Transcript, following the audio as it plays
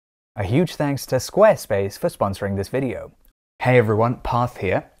A huge thanks to Squarespace for sponsoring this video. Hey everyone, Parth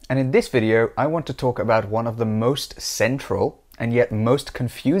here, and in this video I want to talk about one of the most central and yet most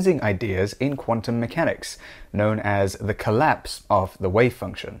confusing ideas in quantum mechanics, known as the collapse of the wave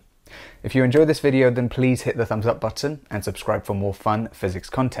function. If you enjoyed this video, then please hit the thumbs up button and subscribe for more fun physics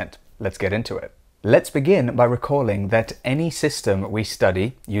content. Let's get into it. Let's begin by recalling that any system we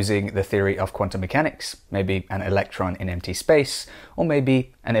study using the theory of quantum mechanics, maybe an electron in empty space, or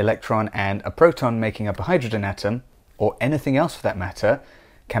maybe an electron and a proton making up a hydrogen atom, or anything else for that matter,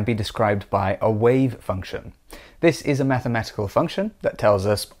 can be described by a wave function. This is a mathematical function that tells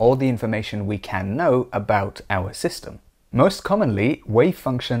us all the information we can know about our system. Most commonly, wave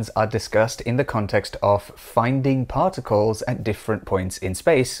functions are discussed in the context of finding particles at different points in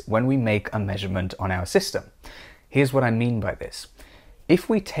space when we make a measurement on our system. Here's what I mean by this. If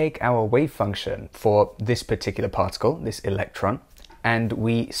we take our wave function for this particular particle, this electron, and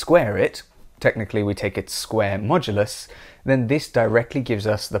we square it, technically we take its square modulus, then this directly gives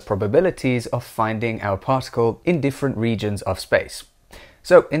us the probabilities of finding our particle in different regions of space.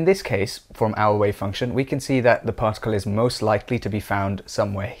 So in this case, from our wave function, we can see that the particle is most likely to be found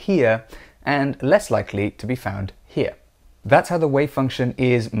somewhere here and less likely to be found here. That's how the wave function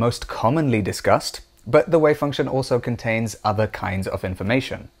is most commonly discussed, but the wave function also contains other kinds of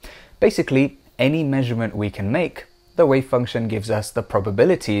information. Basically, any measurement we can make, the wave function gives us the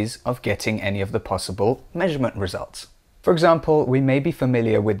probabilities of getting any of the possible measurement results. For example, we may be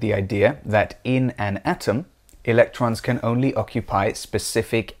familiar with the idea that in an atom, electrons can only occupy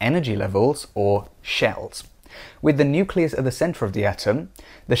specific energy levels, or shells. With the nucleus at the center of the atom,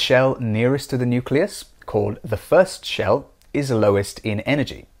 the shell nearest to the nucleus, called the first shell, is lowest in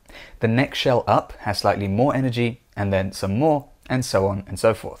energy. The next shell up has slightly more energy, and then some more, and so on and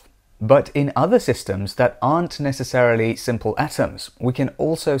so forth. But in other systems that aren't necessarily simple atoms, we can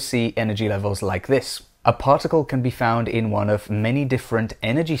also see energy levels like this. A particle can be found in one of many different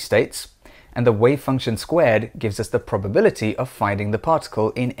energy states, and the wave function squared gives us the probability of finding the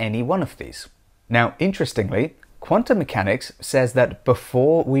particle in any one of these. Now, interestingly, quantum mechanics says that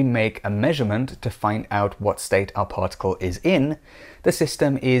before we make a measurement to find out what state our particle is in, the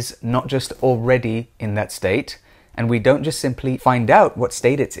system is not just already in that state, and we don't just simply find out what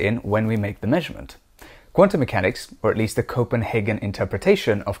state it's in when we make the measurement. Quantum mechanics, or at least the Copenhagen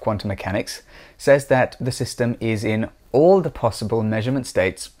Interpretation of quantum mechanics, says that the system is in all the possible measurement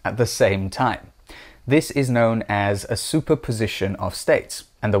states at the same time. This is known as a superposition of states,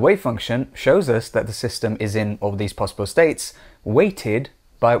 and the wave function shows us that the system is in all these possible states, weighted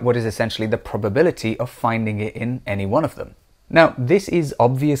by what is essentially the probability of finding it in any one of them. Now, this is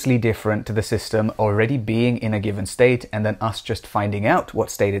obviously different to the system already being in a given state and then us just finding out what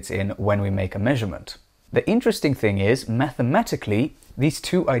state it's in when we make a measurement. The interesting thing is, mathematically, these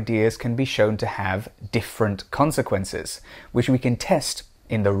two ideas can be shown to have different consequences, which we can test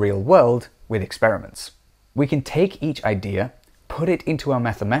in the real world with experiments. We can take each idea, put it into our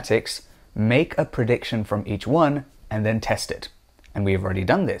mathematics, make a prediction from each one, and then test it. And we've already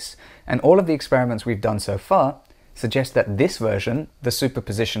done this. And all of the experiments we've done so far suggest that this version, the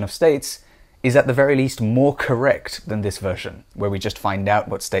superposition of states, is at the very least more correct than this version, where we just find out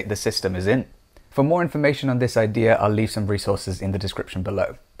what state the system is in. For more information on this idea, I'll leave some resources in the description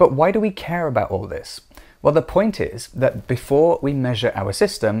below. But why do we care about all this? Well, the point is that before we measure our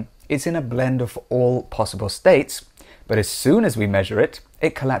system, it's in a blend of all possible states, but as soon as we measure it,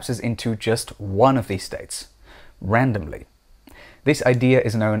 it collapses into just one of these states, randomly. This idea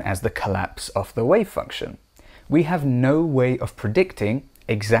is known as the collapse of the wave function. We have no way of predicting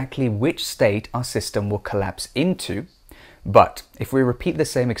exactly which state our system will collapse into, but if we repeat the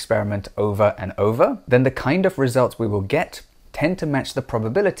same experiment over and over, then the kind of results we will get tend to match the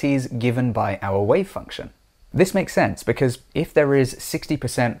probabilities given by our wave function. This makes sense because if there is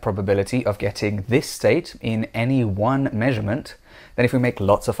 60% probability of getting this state in any one measurement, then if we make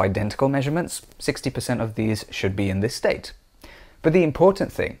lots of identical measurements, 60% of these should be in this state. But the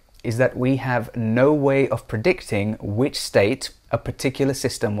important thing is that we have no way of predicting which state a particular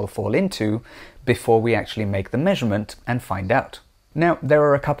system will fall into before we actually make the measurement and find out. Now, there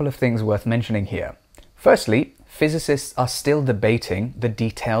are a couple of things worth mentioning here. Firstly, physicists are still debating the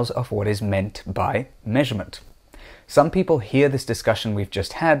details of what is meant by measurement. Some people hear this discussion we've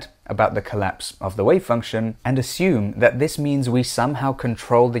just had about the collapse of the wave function and assume that this means we somehow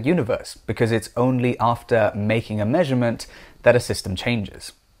control the universe because it's only after making a measurement that a system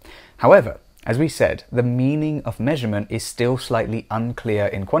changes. However, as we said, the meaning of measurement is still slightly unclear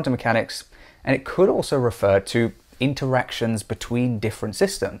in quantum mechanics, and it could also refer to interactions between different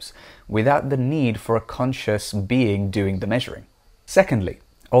systems without the need for a conscious being doing the measuring. Secondly,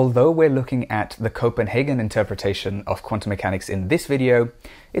 although we're looking at the Copenhagen interpretation of quantum mechanics in this video,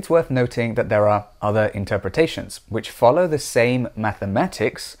 it's worth noting that there are other interpretations which follow the same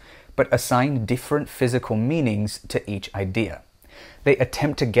mathematics but assign different physical meanings to each idea. They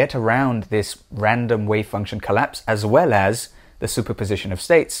attempt to get around this random wave function collapse as well as the superposition of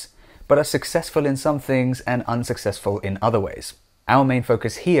states, but are successful in some things and unsuccessful in other ways. Our main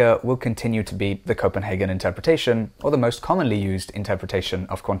focus here will continue to be the Copenhagen interpretation, or the most commonly used interpretation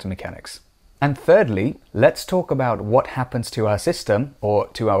of quantum mechanics. And thirdly, let's talk about what happens to our system, or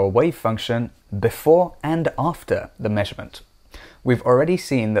to our wave function, before and after the measurement. We've already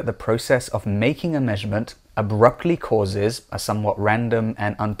seen that the process of making a measurement abruptly causes a somewhat random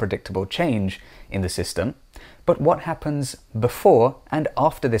and unpredictable change in the system. But what happens before and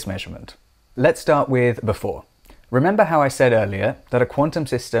after this measurement? Let's start with before. Remember how I said earlier that a quantum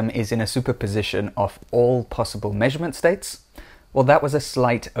system is in a superposition of all possible measurement states? Well, that was a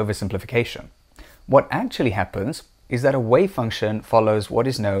slight oversimplification. What actually happens is that a wave function follows what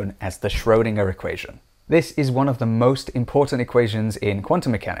is known as the Schrodinger equation. This is one of the most important equations in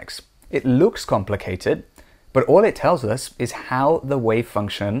quantum mechanics. It looks complicated, but all it tells us is how the wave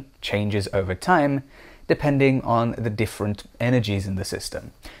function changes over time depending on the different energies in the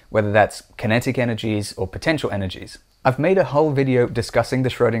system, whether that's kinetic energies or potential energies. I've made a whole video discussing the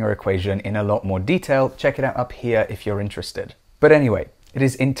Schrodinger equation in a lot more detail. Check it out up here if you're interested. But anyway, it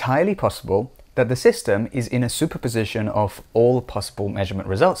is entirely possible that the system is in a superposition of all possible measurement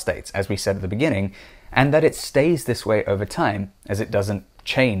result states, as we said at the beginning, and that it stays this way over time as it doesn't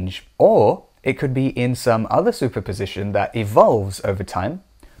change. Or it could be in some other superposition that evolves over time,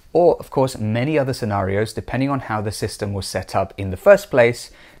 or of course many other scenarios depending on how the system was set up in the first place,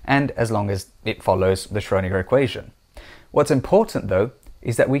 and as long as it follows the Schrodinger equation. What's important though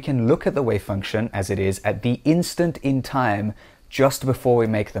is that we can look at the wave function as it is at the instant in time just before we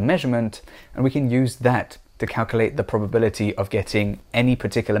make the measurement, and we can use that to calculate the probability of getting any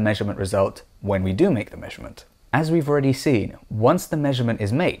particular measurement result when we do make the measurement. As we've already seen, once the measurement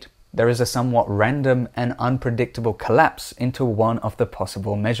is made, there is a somewhat random and unpredictable collapse into one of the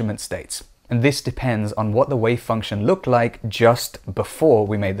possible measurement states. And this depends on what the wave function looked like just before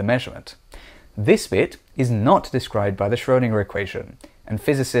we made the measurement. This bit is not described by the Schrodinger equation, and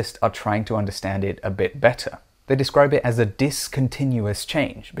physicists are trying to understand it a bit better. They describe it as a discontinuous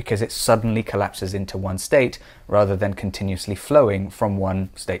change because it suddenly collapses into one state rather than continuously flowing from one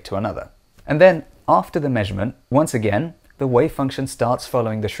state to another. And then after the measurement, once again, the wave function starts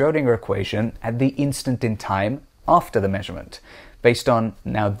following the Schrodinger equation at the instant in time after the measurement, based on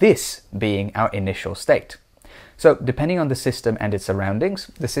now this being our initial state. So depending on the system and its surroundings,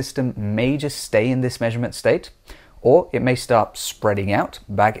 the system may just stay in this measurement state, or it may start spreading out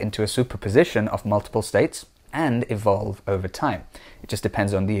back into a superposition of multiple states and evolve over time. It just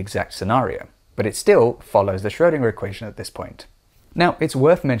depends on the exact scenario, but it still follows the Schrodinger equation at this point. Now, it's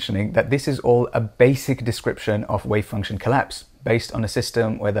worth mentioning that this is all a basic description of wave function collapse, based on a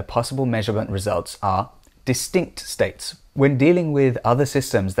system where the possible measurement results are distinct states. When dealing with other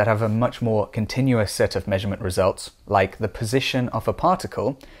systems that have a much more continuous set of measurement results, like the position of a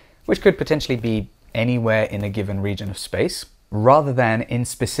particle, which could potentially be anywhere in a given region of space, rather than in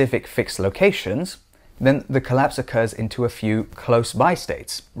specific fixed locations, then the collapse occurs into a few close-by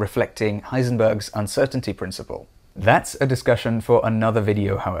states, reflecting Heisenberg's uncertainty principle. That's a discussion for another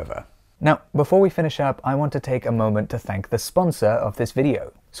video, however. Now, before we finish up, I want to take a moment to thank the sponsor of this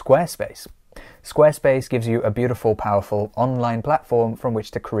video, Squarespace. Squarespace gives you a beautiful, powerful online platform from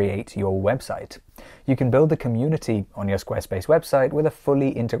which to create your website. You can build a community on your Squarespace website with a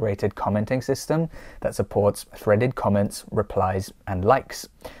fully integrated commenting system that supports threaded comments, replies, and likes.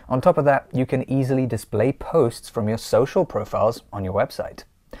 On top of that, you can easily display posts from your social profiles on your website.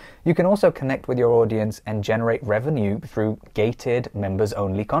 You can also connect with your audience and generate revenue through gated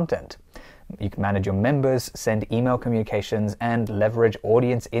members-only content. You can manage your members, send email communications, and leverage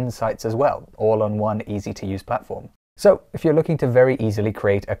audience insights as well, all on one easy-to-use platform. So, if you're looking to very easily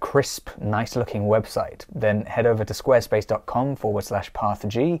create a crisp, nice-looking website, then head over to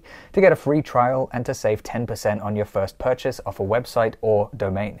squarespace.com/ParthG to get a free trial and to save 10% on your first purchase of a website or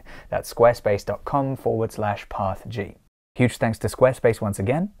domain. That's squarespace.com/ParthG. Huge thanks to Squarespace once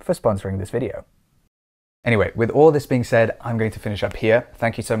again for sponsoring this video. Anyway, with all this being said, I'm going to finish up here.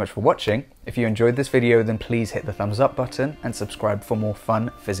 Thank you so much for watching. If you enjoyed this video, then please hit the thumbs up button and subscribe for more fun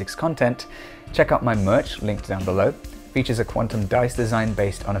physics content. Check out my merch, linked down below. Features a quantum dice design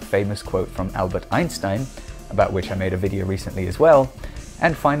based on a famous quote from Albert Einstein, about which I made a video recently as well.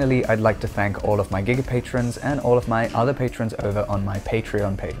 And finally, I'd like to thank all of my Giga patrons and all of my other patrons over on my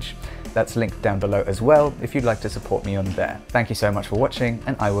Patreon page. That's linked down below as well if you'd like to support me on there. Thank you so much for watching,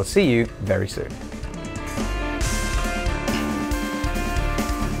 and I will see you very soon.